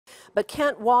But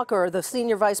Kent Walker, the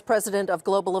Senior Vice President of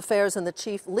Global Affairs and the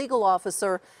Chief Legal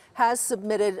Officer, has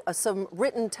submitted some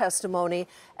written testimony,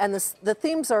 and the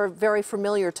themes are very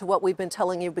familiar to what we've been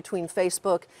telling you between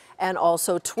Facebook and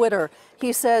also Twitter.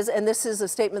 He says, and this is a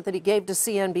statement that he gave to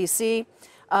CNBC,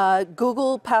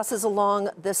 Google passes along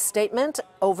this statement.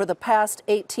 Over the past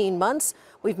 18 months,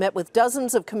 we've met with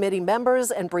dozens of committee members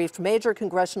and briefed major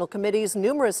congressional committees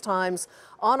numerous times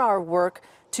on our work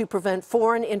to prevent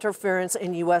foreign interference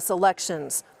in U.S.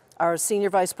 elections. Our Senior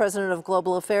Vice President of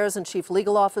Global Affairs and Chief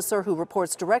Legal Officer, who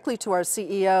reports directly to our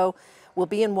CEO, will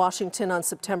be in Washington on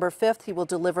September 5th. He will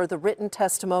deliver the written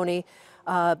testimony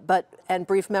and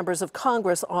brief members of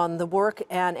Congress on the work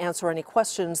and answer any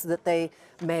questions that they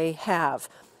may have.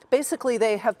 Basically,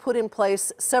 they have put in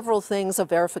place several things: a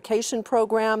verification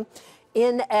program,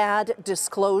 in-ad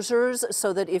disclosures,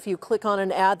 so that if you click on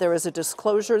an ad, there is a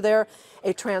disclosure there,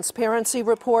 a transparency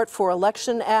report for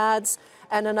election ads,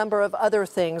 and a number of other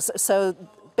things. So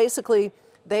basically,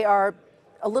 they are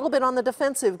a little bit on the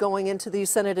defensive going into these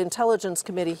Senate Intelligence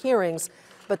Committee hearings,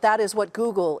 but that is what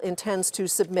Google intends to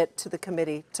submit to the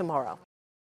committee tomorrow.